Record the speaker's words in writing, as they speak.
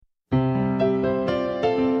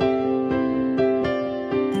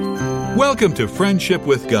Welcome to Friendship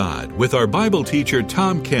with God with our Bible teacher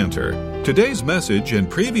Tom Cantor. Today's message and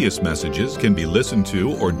previous messages can be listened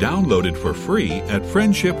to or downloaded for free at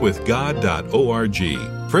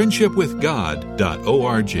friendshipwithgod.org.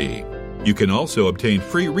 friendshipwithgod.org. You can also obtain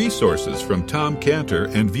free resources from Tom Cantor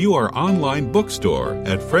and view our online bookstore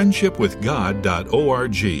at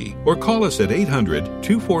friendshipwithgod.org or call us at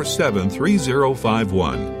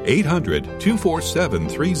 800-247-3051.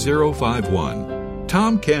 800-247-3051.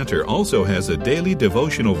 Tom Cantor also has a daily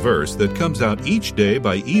devotional verse that comes out each day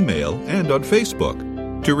by email and on Facebook.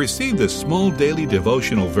 To receive this small daily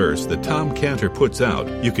devotional verse that Tom Cantor puts out,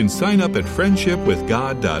 you can sign up at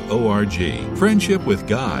friendshipwithgod.org,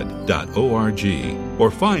 friendshipwithgod.org,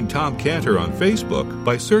 or find Tom Cantor on Facebook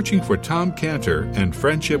by searching for Tom Cantor and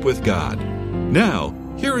Friendship with God. Now,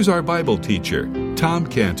 here is our Bible teacher, Tom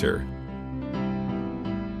Cantor.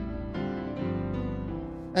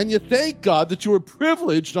 And you thank God that you were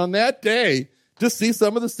privileged on that day to see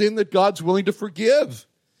some of the sin that God's willing to forgive.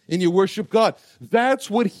 And you worship God. That's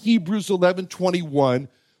what Hebrews 11:21,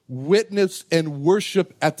 witness and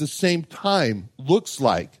worship at the same time, looks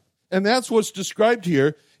like. And that's what's described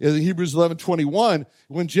here in Hebrews 11:21,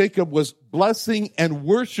 when Jacob was blessing and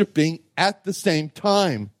worshiping at the same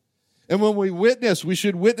time. And when we witness, we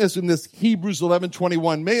should witness in this Hebrews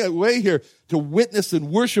 11:21 way here to witness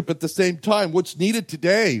and worship at the same time. What's needed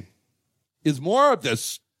today is more of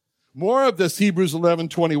this Hebrews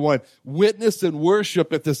 11:21, witness and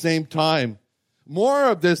worship at the same time. More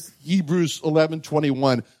of this Hebrews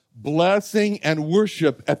 11:21, blessing and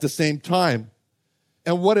worship at the same time.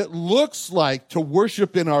 And what it looks like to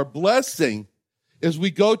worship in our blessing is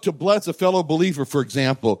we go to bless a fellow believer, for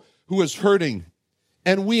example, who is hurting.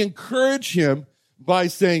 And we encourage him by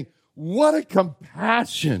saying, what a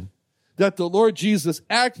compassion that the Lord Jesus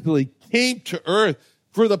actually came to earth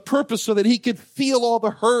for the purpose so that he could feel all the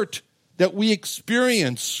hurt that we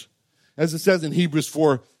experience. As it says in Hebrews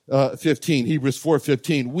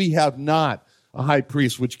 4:15, we have not a high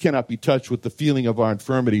priest which cannot be touched with the feeling of our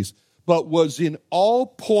infirmities, but was in all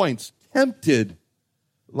points tempted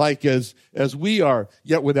like as we are,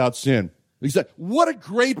 yet without sin. He said, what a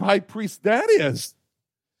great high priest that is.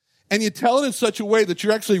 And you tell it in such a way that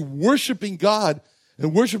you're actually worshiping God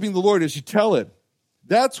and worshiping the Lord as you tell it.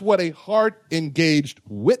 That's what a heart-engaged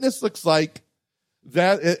witness looks like,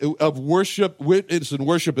 that of worship, witness and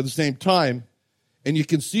worship at the same time. And you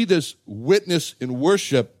can see this witness and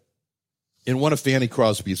worship in one of Fanny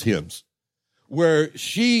Crosby's hymns, where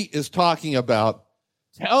she is talking about,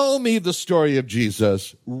 tell me the story of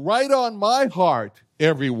Jesus, write on my heart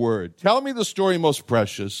every word. Tell me the story most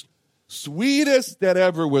precious, sweetest that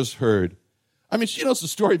ever was heard. I mean, she knows the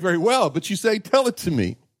story very well, but she's saying, tell it to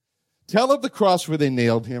me. Tell of the cross where they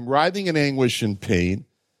nailed him, writhing in anguish and pain.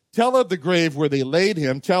 Tell of the grave where they laid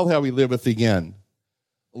him. Tell how he liveth again.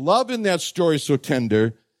 Love in that story so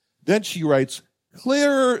tender. Then she writes,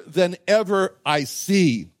 clearer than ever I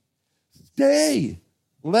see. Stay,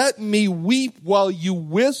 let me weep while you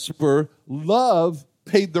whisper, love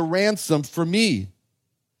paid the ransom for me.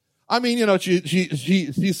 I mean, you know,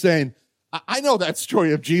 she's saying, I know that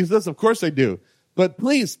story of Jesus. Of course I do. But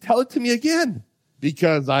please tell it to me again,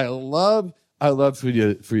 because I love for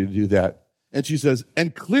you to do that. And she says,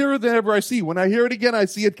 and clearer than ever I see. When I hear it again, I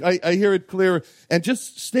see it, I hear it clearer. And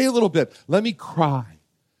just stay a little bit. Let me cry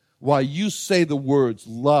while you say the words,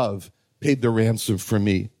 love paid the ransom for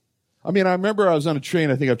me. I mean, I remember I was on a train.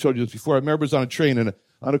 I think I've told you this before. I remember I was on a train on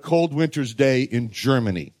a cold winter's day in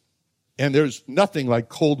Germany. And there's nothing like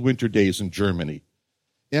cold winter days in Germany.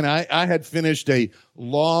 And I had finished a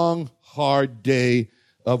long, hard day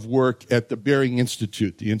of work at the Behring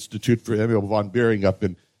Institute, the Institute for Emil von Behring up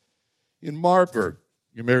in Marburg.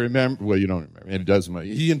 You may remember, well, you don't remember, it doesn't matter.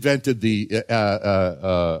 He invented the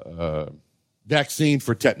vaccine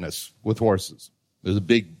for tetanus with horses. There's a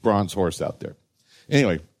big bronze horse out there.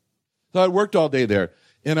 Anyway, so I worked all day there.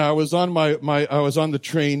 And I was on I was on the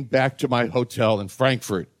train back to my hotel in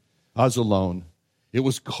Frankfurt. I was alone. It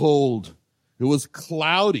was cold. It was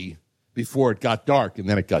cloudy before it got dark, and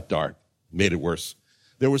then it got dark. Made it worse.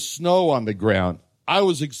 There was snow on the ground. I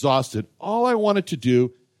was exhausted. All I wanted to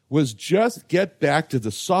do was just get back to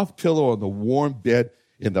the soft pillow on the warm bed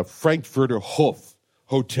in the Frankfurter Hof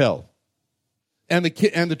Hotel. And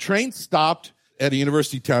the train stopped at a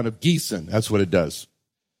university town of Gießen. That's what it does.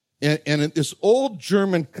 And this old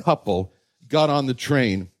German couple got on the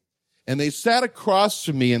train, and they sat across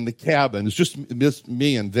from me in the cabin. It's just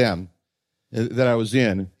me and them that I was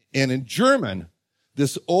in. And in German,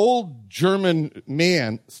 this old German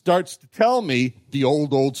man starts to tell me the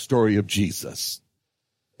old story of Jesus.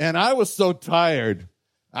 And I was so tired.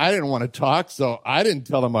 I didn't want to talk, so I didn't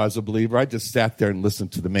tell him I was a believer. I just sat there and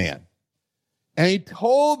listened to the man. And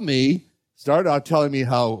he started out telling me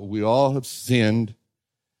how we all have sinned.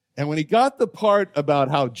 And when he got the part about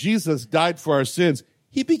how Jesus died for our sins,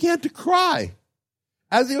 he began to cry.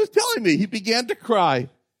 As he was telling me, he began to cry.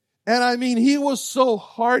 And I mean, he was so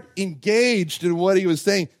heart engaged in what he was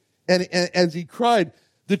saying. And as he cried,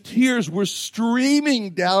 the tears were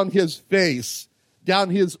streaming down his face, down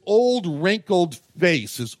his old wrinkled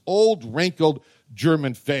face, his old wrinkled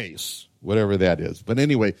German face, whatever that is. But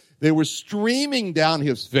anyway, they were streaming down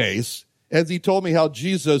his face as he told me how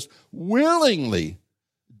Jesus willingly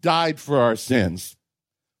died for our sins.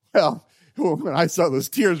 Well, when I saw those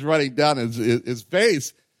tears running down his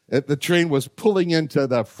face, the train was pulling into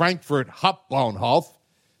the Frankfurt Hauptbahnhof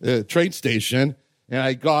train station, and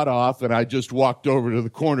I got off and I just walked over to the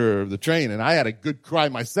corner of the train, and I had a good cry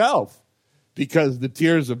myself because the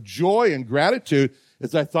tears of joy and gratitude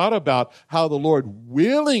as I thought about how the Lord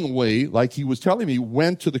willingly, like he was telling me,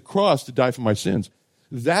 went to the cross to die for my sins.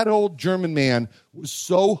 That old German man was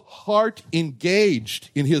so heart engaged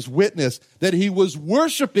in his witness that he was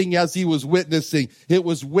worshiping as he was witnessing. It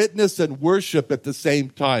was witness and worship at the same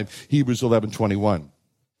time. Hebrews 11:21.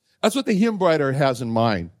 That's what the hymn writer has in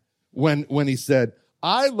mind when he said,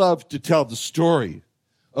 I love to tell the story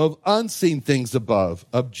of unseen things above,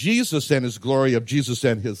 of Jesus and his glory, of Jesus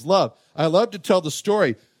and his love. I love to tell the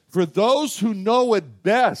story. For those who know it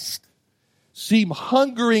best seem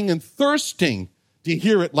hungering and thirsting to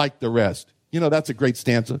hear it like the rest. You know, that's a great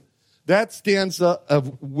stanza. That stanza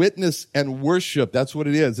of witness and worship, that's what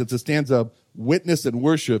it is. It's a stanza of witness and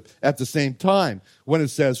worship at the same time. When it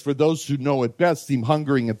says, for those who know it best seem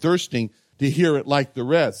hungering and thirsting to hear it like the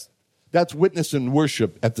rest. That's witness and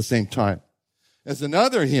worship at the same time. As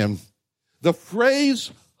another hymn, the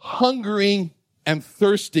phrase hungering and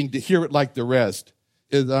thirsting to hear it like the rest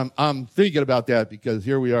is, I'm thinking about that because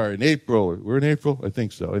here we are in April. We're in April? I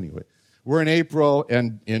think so, anyway. We're in April,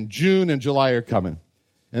 and in June and July are coming.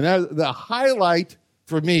 And the highlight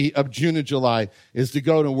for me of June and July is to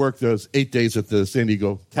go to work those 8 days at the San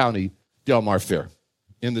Diego County Del Mar Fair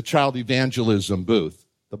in the child evangelism booth,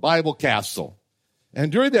 the Bible Castle.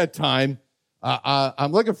 And during that time,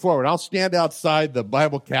 I'm looking forward. I'll stand outside the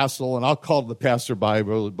Bible Castle, and I'll call the passerby,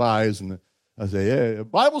 and I'll say, hey,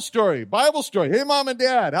 Bible story. Hey, Mom and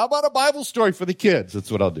Dad, how about a Bible story for the kids?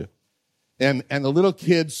 That's what I'll do. And the little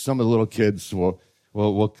kids, some of the little kids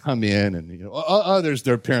will come in, and you know, others,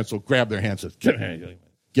 their parents will grab their hands and say,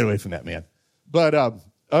 get away from that man. But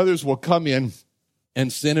others will come in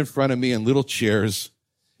and sit in front of me in little chairs,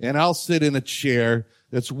 and I'll sit in a chair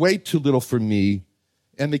that's way too little for me,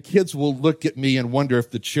 and the kids will look at me and wonder if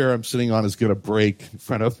the chair I'm sitting on is going to break in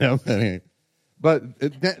front of them. But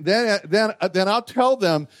then I'll tell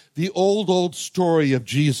them the old story of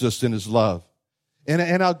Jesus and his love.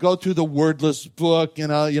 And I'll go through the wordless book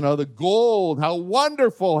and the gold, how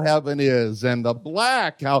wonderful heaven is, and the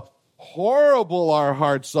black, how horrible our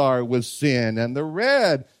hearts are with sin, and the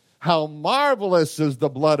red, how marvelous is the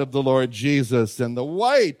blood of the Lord Jesus, and the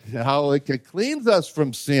white, how it cleans us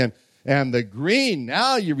from sin, and the green,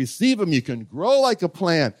 now you receive them, you can grow like a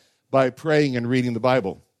plant by praying and reading the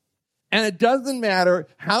Bible. And it doesn't matter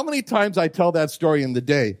how many times I tell that story in the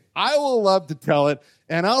day. I will love to tell it,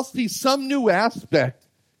 and I'll see some new aspect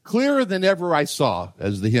clearer than ever I saw,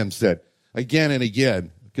 as the hymn said, again and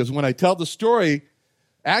again. Because when I tell the story,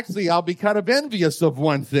 actually, I'll be kind of envious of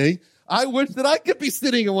one thing. I wish that I could be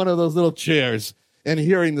sitting in one of those little chairs and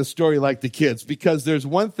hearing the story like the kids, because there's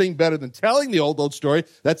one thing better than telling the old story.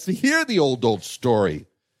 That's to hear the old story.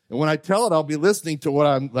 And when I tell it, I'll be listening to what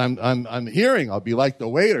I'm hearing. I'll be like the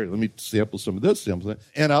waiter. Let me sample some of this.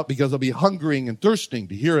 Because I'll be hungering and thirsting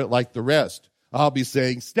to hear it like the rest. I'll be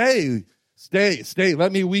saying, stay.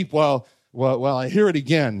 Let me weep while I hear it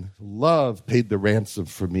again. Love paid the ransom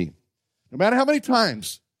for me. No matter how many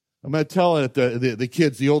times I'm going to tell it the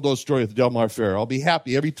kids the old story at the Del Mar Fair, I'll be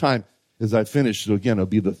happy every time as I finish. So again, it'll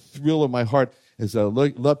be the thrill of my heart as I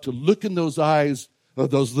love to look in those eyes of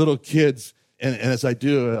those little kids. And as I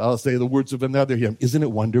do, I'll say the words of another hymn. Isn't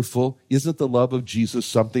it wonderful? Isn't the love of Jesus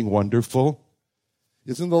something wonderful?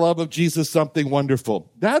 Isn't the love of Jesus something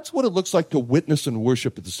wonderful? That's what it looks like to witness and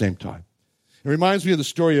worship at the same time. It reminds me of the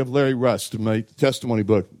story of Larry Rust in my testimony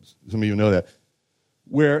book. Some of you know that.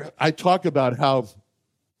 Where I talk about how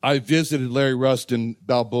I visited Larry Rust in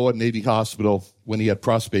Balboa Navy Hospital when he had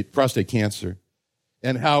prostate cancer.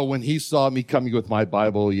 And how when he saw me coming with my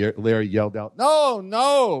Bible, Larry yelled out, no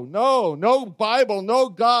Bible, no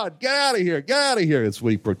God, get out of here. That's what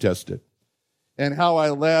he protested. And how I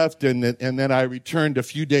left, and then I returned a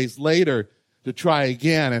few days later to try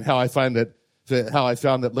again, and how I found to how I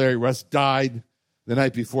found that Larry Rust died the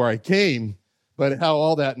night before I came, but how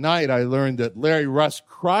all that night I learned that Larry Rust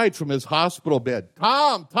cried from his hospital bed,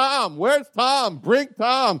 Tom, where's Tom? Bring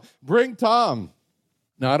Tom, bring Tom.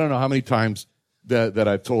 Now, I don't know how many times that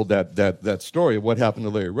I've told that story of what happened to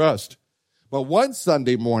Larry Rust. But one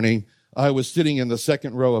Sunday morning, I was sitting in the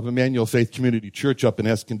second row of Emmanuel Faith Community Church up in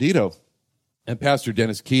Escondido, and Pastor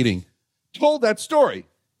Dennis Keating told that story.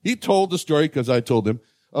 He told the story, because I told him,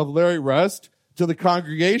 of Larry Rust to the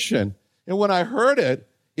congregation. And when I heard it,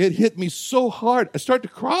 it hit me so hard. I started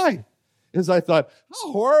to cry as I thought,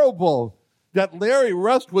 how horrible that Larry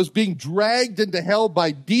Rust was being dragged into hell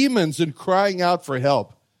by demons and crying out for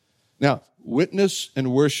help. Now, witness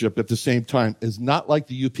and worship at the same time is not like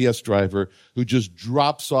the UPS driver who just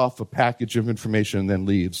drops off a package of information and then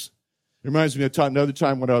leaves. It reminds me of another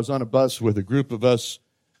time when I was on a bus with a group of us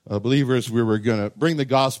believers. We were going to bring the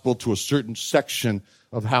gospel to a certain section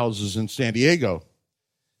of houses in San Diego.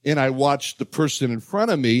 And I watched the person in front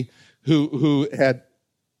of me who had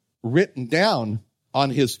written down on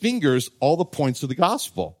his fingers all the points of the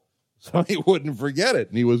gospel, so he wouldn't forget it.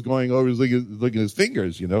 And he was going over, looking at his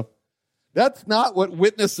fingers, you know. That's not what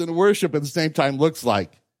witness and worship at the same time looks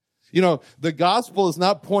like. You know, the gospel is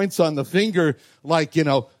not points on the finger like, you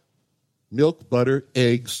know, milk, butter,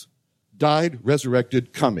 eggs, died,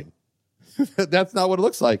 resurrected, coming. That's not what it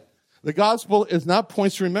looks like. The gospel is not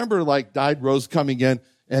points to remember like died, rose, coming again,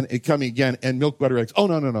 and coming again, and milk, butter, eggs. Oh,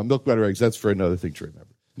 no. Milk, butter, eggs, that's for another thing to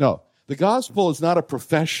remember. No, the gospel is not a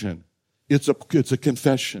profession. It's a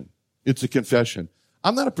confession. It's a confession.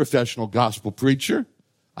 I'm not a professional gospel preacher.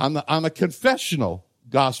 I'm a confessional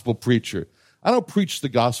gospel preacher. I don't preach the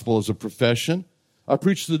gospel as a profession. I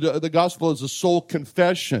preach the gospel as a soul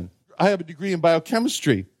confession. I have a degree in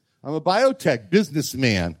biochemistry. I'm a biotech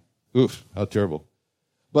businessman. Oof, how terrible.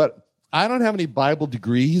 But I don't have any Bible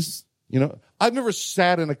degrees. You know, I've never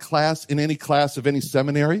sat in any class of any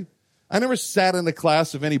seminary. I never sat in a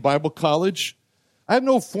class of any Bible college. I have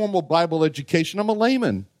no formal Bible education. I'm a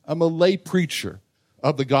layman. I'm a lay preacher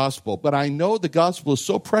of the gospel. But I know the gospel is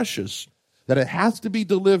so precious that it has to be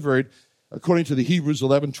delivered according to the Hebrews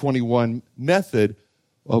 11:21 method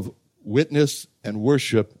of witness and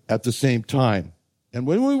worship at the same time. And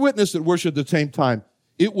when we witness and worship at the same time,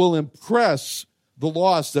 it will impress the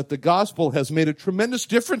lost that the gospel has made a tremendous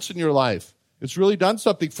difference in your life. It's really done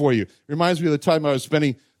something for you. It reminds me of the time I was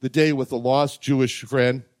spending the day with a lost Jewish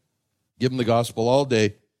friend, give him the gospel all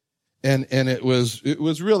day. And it was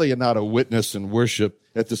really not a witness and worship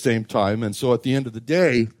at the same time. And so at the end of the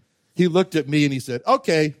day, he looked at me and he said,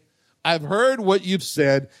 okay, I've heard what you've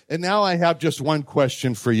said, and now I have just one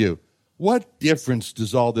question for you. What difference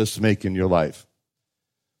does all this make in your life?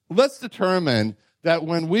 Let's determine that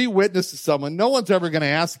when we witness to someone, no one's ever going to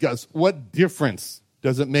ask us, what difference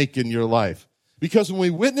does it make in your life? Because when we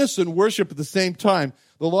witness and worship at the same time,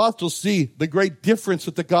 the lost will see the great difference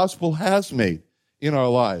that the gospel has made in our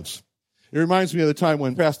lives. It reminds me of the time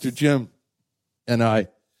when Pastor Jim and I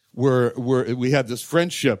we had this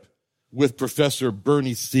friendship with Professor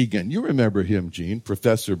Bernie Segan. You remember him, Gene,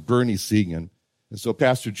 Professor Bernie Segan. And so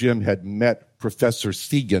Pastor Jim had met Professor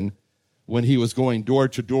Segan when he was going door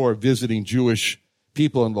to door visiting Jewish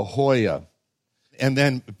people in La Jolla. And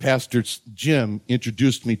then Pastor Jim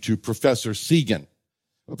introduced me to Professor Segan.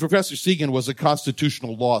 Well, Professor Segan was a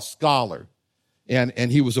constitutional law scholar,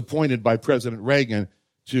 and he was appointed by President Reagan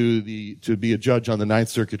to be a judge on the Ninth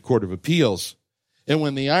Circuit Court of Appeals. And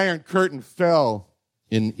when the Iron Curtain fell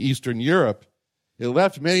in Eastern Europe, it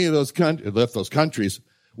left those countries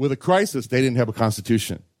with a crisis. They didn't have a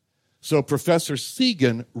constitution. So Professor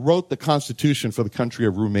Segan wrote the constitution for the country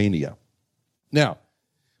of Romania. Now,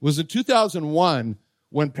 it was in 2001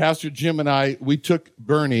 when Pastor Jim and I, we took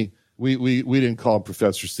Bernie. We didn't call him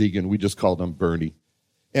Professor Segan. We just called him Bernie.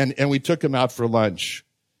 And we took him out for lunch.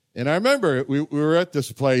 And I remember we were at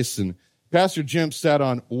this place, and Pastor Jim sat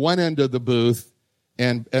on one end of the booth,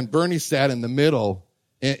 and Bernie sat in the middle,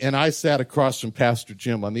 and I sat across from Pastor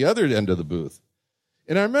Jim on the other end of the booth.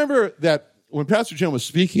 And I remember that when Pastor Jim was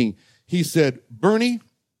speaking, he said, Bernie,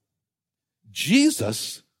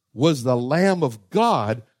 Jesus was the Lamb of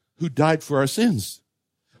God who died for our sins.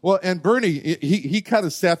 Well, and Bernie, he kind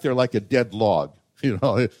of sat there like a dead log,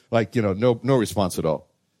 no response at all.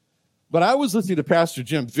 But I was listening to Pastor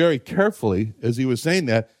Jim very carefully as he was saying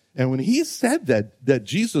that, and when he said that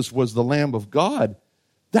Jesus was the Lamb of God,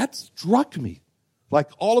 that struck me. Like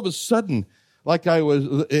all of a sudden, like I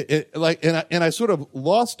was, and I sort of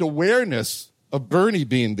lost awareness of Bernie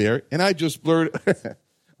being there, and I just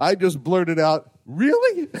blurted out,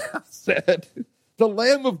 really? I said, the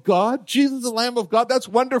Lamb of God? Jesus, the Lamb of God? That's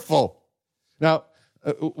wonderful. Now,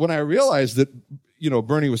 when I realized that,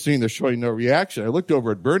 Bernie was sitting there showing no reaction, I looked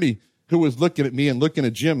over at Bernie, who was looking at me and looking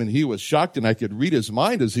at Jim, and he was shocked, and I could read his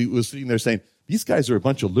mind as he was sitting there saying, these guys are a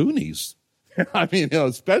bunch of loonies. I mean,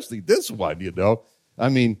 especially this one, I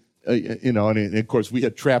mean, and of course we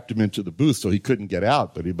had trapped him into the booth so he couldn't get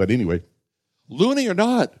out. But anyway, loony or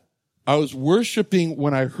not, I was worshiping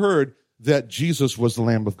when I heard that Jesus was the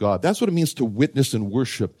Lamb of God. That's what it means to witness and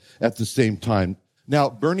worship at the same time. Now,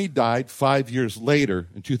 Bernie died 5 years later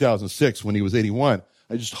in 2006 when he was 81.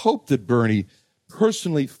 I just hope that Bernie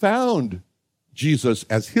personally found Jesus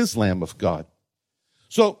as his Lamb of God.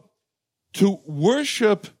 So to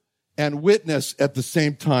worship and witness at the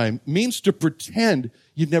same time means to pretend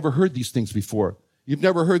you've never heard these things before. You've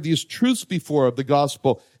never heard these truths before of the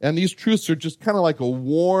gospel. And these truths are just kind of like a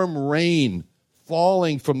warm rain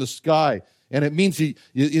falling from the sky. And it means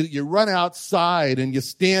you run outside and you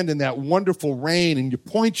stand in that wonderful rain and you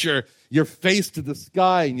point your face to the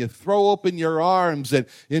sky and you throw open your arms and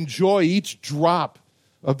enjoy each drop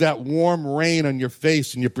of that warm rain on your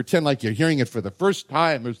face, and you pretend like you're hearing it for the first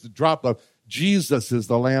time. There's the drop of Jesus is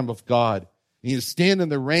the Lamb of God. And you stand in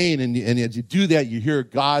the rain, and as you do that, you hear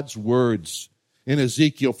God's words in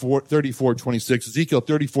Ezekiel 34:26. Ezekiel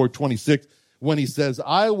 34:26, when he says,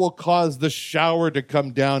 I will cause the shower to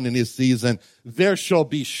come down in his season. There shall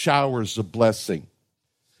be showers of blessing.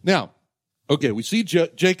 Now, okay, we see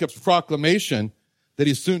Jacob's proclamation that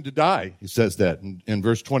he's soon to die. He says that in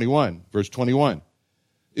verse 21. Verse 21.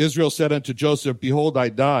 Israel said unto Joseph, behold, I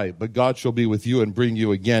die, but God shall be with you and bring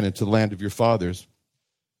you again into the land of your fathers.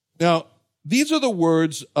 Now, these are the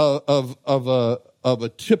words of a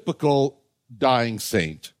typical dying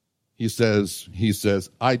saint. He says,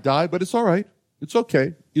 I die, but it's all right. It's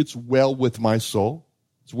okay. It's well with my soul.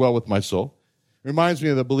 It's well with my soul. It reminds me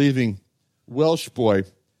of the believing Welsh boy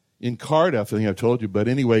in Cardiff. I think I've told you, but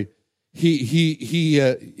anyway, he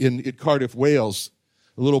in Cardiff, Wales,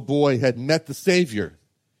 a little boy had met the Savior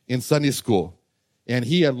in Sunday school, and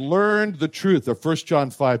he had learned the truth of 1 John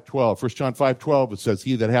 5:12. 1 John 5:12, it says,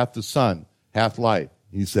 he that hath the Son hath life.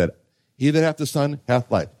 He said, he that hath the Son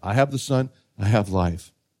hath life. I have the Son, I have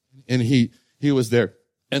life. And he was there.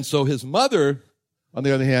 And so his mother, on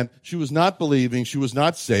the other hand, she was not believing, she was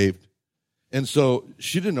not saved. And so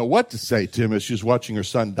she didn't know what to say to him as she was watching her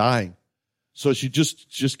son dying. So she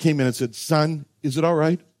just came in and said, son, is it all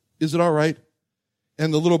right? Is it all right?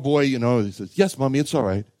 And the little boy, he says, yes, mommy, it's all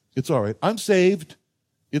right. It's all right. I'm saved.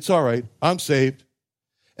 It's all right. I'm saved.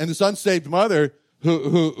 And this unsaved mother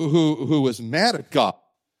who was mad at God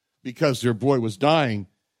because their boy was dying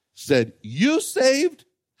said, you saved?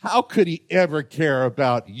 How could he ever care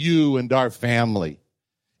about you and our family?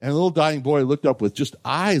 And the little dying boy looked up with just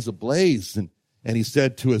eyes ablaze, and he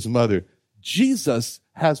said to his mother, Jesus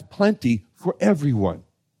has plenty for everyone.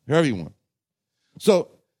 For everyone. So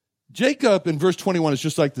Jacob in verse 21 is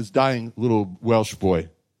just like this dying little Welsh boy.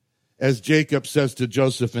 As Jacob says to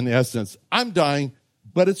Joseph, in essence, I'm dying,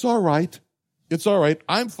 but it's all right. It's all right.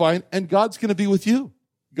 I'm fine, and God's going to be with you.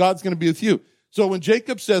 God's going to be with you. So when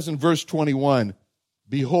Jacob says in verse 21,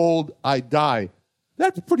 behold, I die,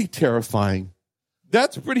 that's pretty terrifying.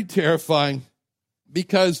 That's pretty terrifying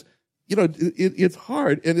because, it's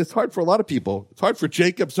hard, and it's hard for a lot of people. It's hard for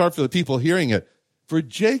Jacob, it's hard for the people hearing it. For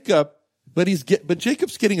Jacob, but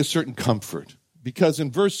Jacob's getting a certain comfort because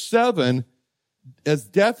in verse 7, as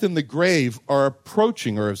death and the grave are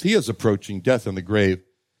approaching, or as he is approaching death and the grave,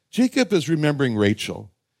 Jacob is remembering Rachel.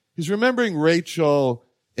 He's remembering Rachel,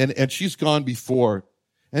 and she's gone before.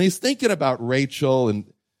 And he's thinking about Rachel,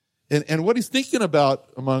 and what he's thinking about,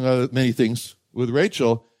 among other many things with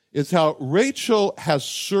Rachel, is how Rachel has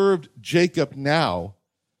served Jacob now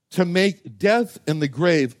to make death and the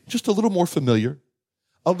grave just a little more familiar,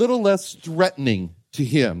 a little less threatening to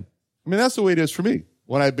him. I mean, that's the way it is for me.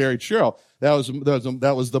 When I buried Cheryl,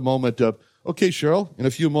 that was the moment of, okay, Cheryl, in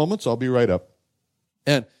a few moments, I'll be right up.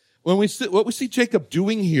 And what we see Jacob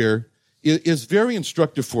doing here is very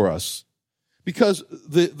instructive for us, because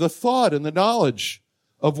the thought and the knowledge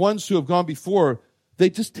of ones who have gone before, they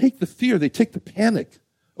just take the fear, they take the panic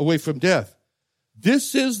away from death.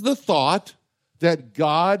 This is the thought that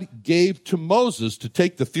God gave to Moses to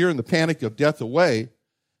take the fear and the panic of death away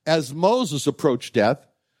as Moses approached death,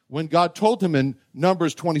 when God told him in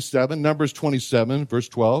Numbers 27, verse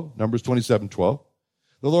 12, Numbers 27:12,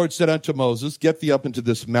 the Lord said unto Moses, get thee up into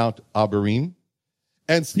this Mount Abarim,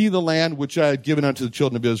 and see the land which I have given unto the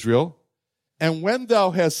children of Israel. And when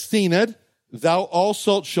thou hast seen it, thou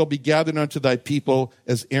also shalt be gathered unto thy people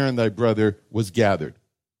as Aaron thy brother was gathered.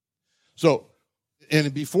 So,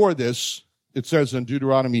 and before this, it says in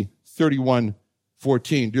Deuteronomy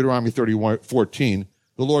 31:14,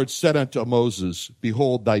 the the Lord said unto Moses,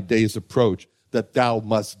 behold, thy days approach, that thou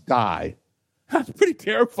must die. That's pretty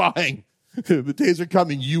terrifying. The days are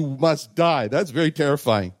coming, you must die. That's very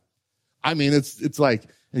terrifying. I mean, it's like,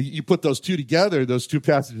 you put those two together, those two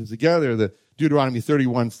passages together, the Deuteronomy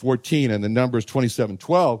 31:14 and the Numbers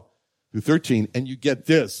 27:12 through 13, and you get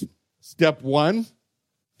this. Step 1,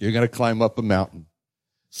 you're going to climb up a mountain.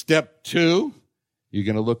 Step 2, you're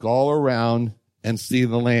going to look all around and see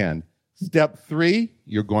the land. Step 3,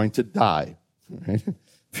 you're going to die. Right?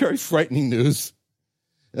 Very frightening news.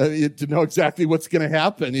 To know exactly what's going to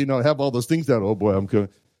happen, have all those things out. Oh boy, I'm going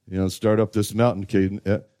to, start up this mountain, okay,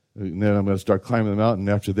 and then I'm going to start climbing the mountain.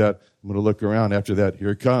 After that, I'm going to look around. After that,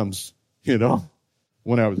 here it comes.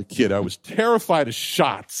 When I was a kid, I was terrified of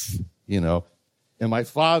shots, and my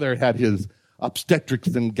father had his obstetrics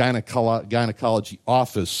and gynecology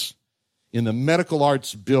office in the Medical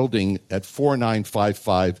Arts Building at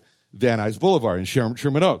 4955 Van Nuys Boulevard in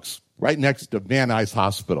Sherman Oaks, right next to Van Nuys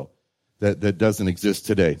Hospital. That doesn't exist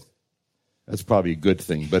today. That's probably a good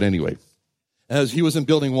thing. But anyway, as he was in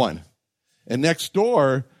Building 1. And next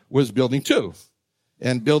door was Building 2.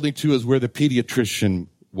 And Building 2 is where the pediatrician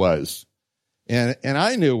was. And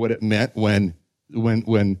I knew what it meant when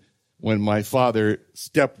my father,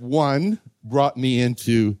 step 1, brought me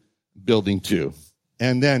into Building 2.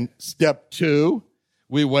 And then step 2,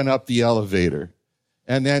 we went up the elevator.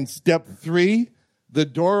 And then step 3, the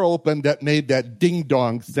door opened that made that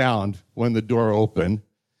ding-dong sound when the door opened.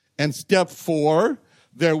 And step 4,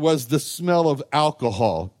 there was the smell of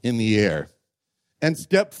alcohol in the air. And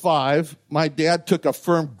step 5, my dad took a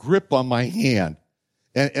firm grip on my hand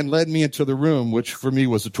and led me into the room, which for me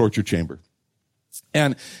was a torture chamber.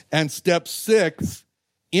 And step 6,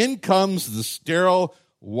 in comes the sterile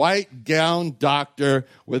white gown doctor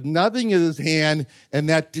with nothing in his hand and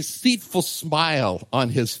that deceitful smile on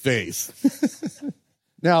his face.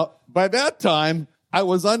 Now, by that time, I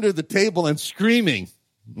was under the table and screaming.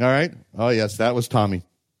 All right? Oh, yes, that was Tommy.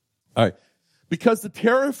 All right. Because the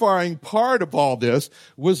terrifying part of all this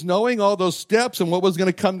was knowing all those steps and what was going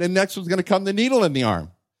to come, and next was going to come the needle in the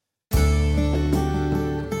arm.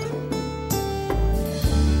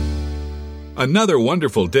 Another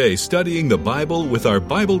wonderful day studying the Bible with our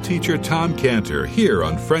Bible teacher Tom Cantor here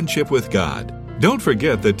on Friendship with God. Don't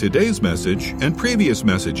forget that today's message and previous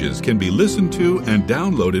messages can be listened to and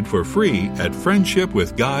downloaded for free at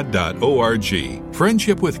friendshipwithgod.org.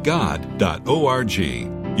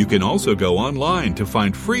 Friendshipwithgod.org. You can also go online to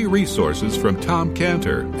find free resources from Tom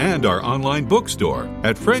Cantor and our online bookstore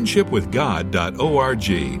at friendshipwithgod.org.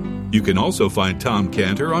 You can also find Tom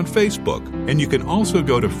Cantor on Facebook, and you can also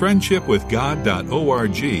go to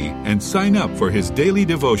friendshipwithgod.org and sign up for his daily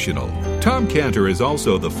devotional. Tom Cantor is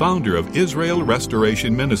also the founder of Israel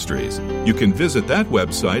Restoration Ministries. You can visit that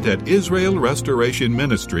website at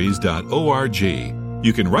israelrestorationministries.org.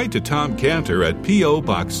 You can write to Tom Cantor at P.O.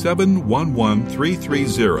 Box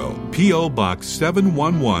 711330, P.O. Box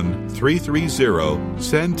 711330,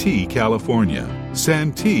 Santee, California.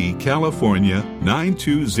 Santee, California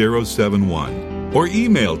 92071. Or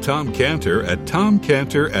email Tom Cantor at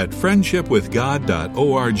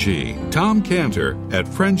tomcantor@friendshipwithgod.org. Tom Cantor at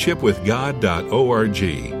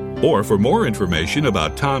friendshipwithgod.org. Or for more information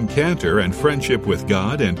about Tom Cantor and Friendship with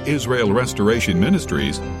God and Israel Restoration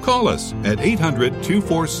Ministries, call us at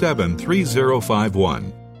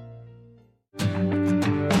 800-247-3051.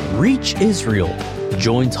 Reach Israel.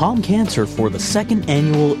 Join Tom Cantor for the second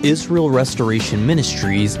annual Israel Restoration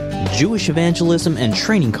Ministries Jewish Evangelism and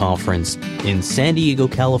Training Conference in San Diego,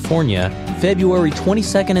 California, February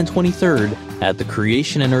 22nd and 23rd at the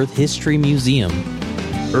Creation and Earth History Museum.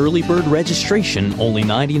 Early bird registration, only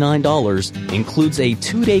 $99, includes a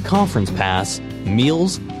 2-day conference pass,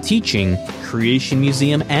 meals, teaching, Creation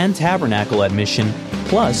Museum and Tabernacle admission,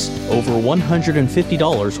 plus over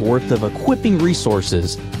 $150 worth of equipping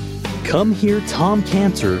resources. Come hear Tom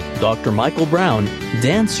Cantor, Dr. Michael Brown,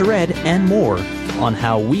 Dan Sered, and more on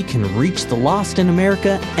how we can reach the lost in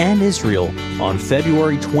America and Israel on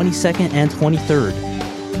February 22nd and 23rd.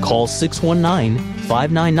 Call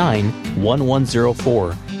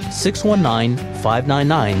 619-599-1104,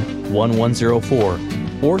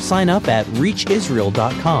 619-599-1104, or sign up at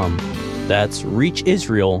reachisrael.com. That's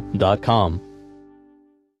reachisrael.com.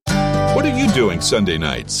 What are you doing Sunday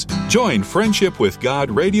nights? Join Friendship with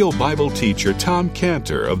God radio Bible teacher Tom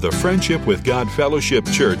Cantor of the Friendship with God Fellowship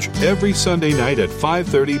Church every Sunday night at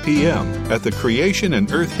 5:30 p.m. at the Creation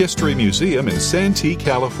and Earth History Museum in Santee,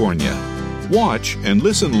 California. Watch and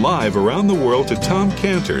listen live around the world to Tom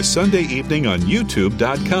Cantor Sunday evening on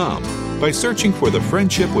YouTube.com by searching for the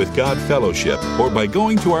Friendship with God Fellowship or by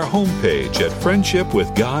going to our homepage at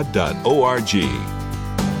friendshipwithgod.org.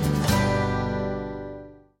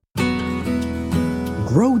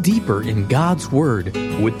 Grow deeper in God's Word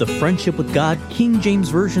with the Friendship with God King James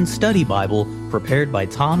Version Study Bible prepared by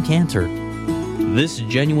Tom Cantor. This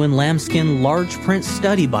genuine lambskin large print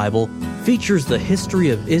study Bible features the history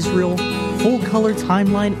of Israel, full-color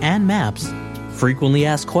timeline and maps, frequently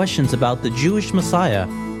asked questions about the Jewish Messiah,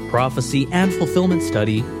 prophecy and fulfillment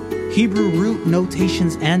study, Hebrew root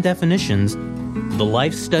notations and definitions, the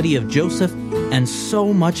life study of Joseph, and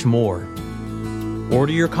so much more.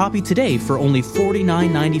 Order your copy today for only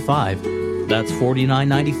 $49.95. That's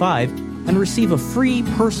 $49.95, and receive a free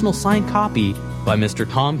personal signed copy by Mr.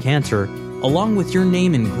 Tom Cantor, along with your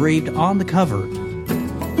name engraved on the cover.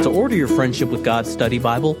 To order your Friendship with God Study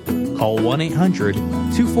Bible, call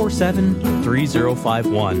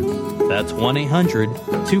 1-800-247-3051. That's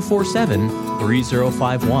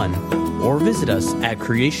 1-800-247-3051. Or visit us at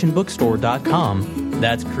creationbookstore.com.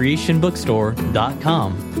 That's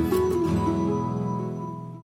creationbookstore.com.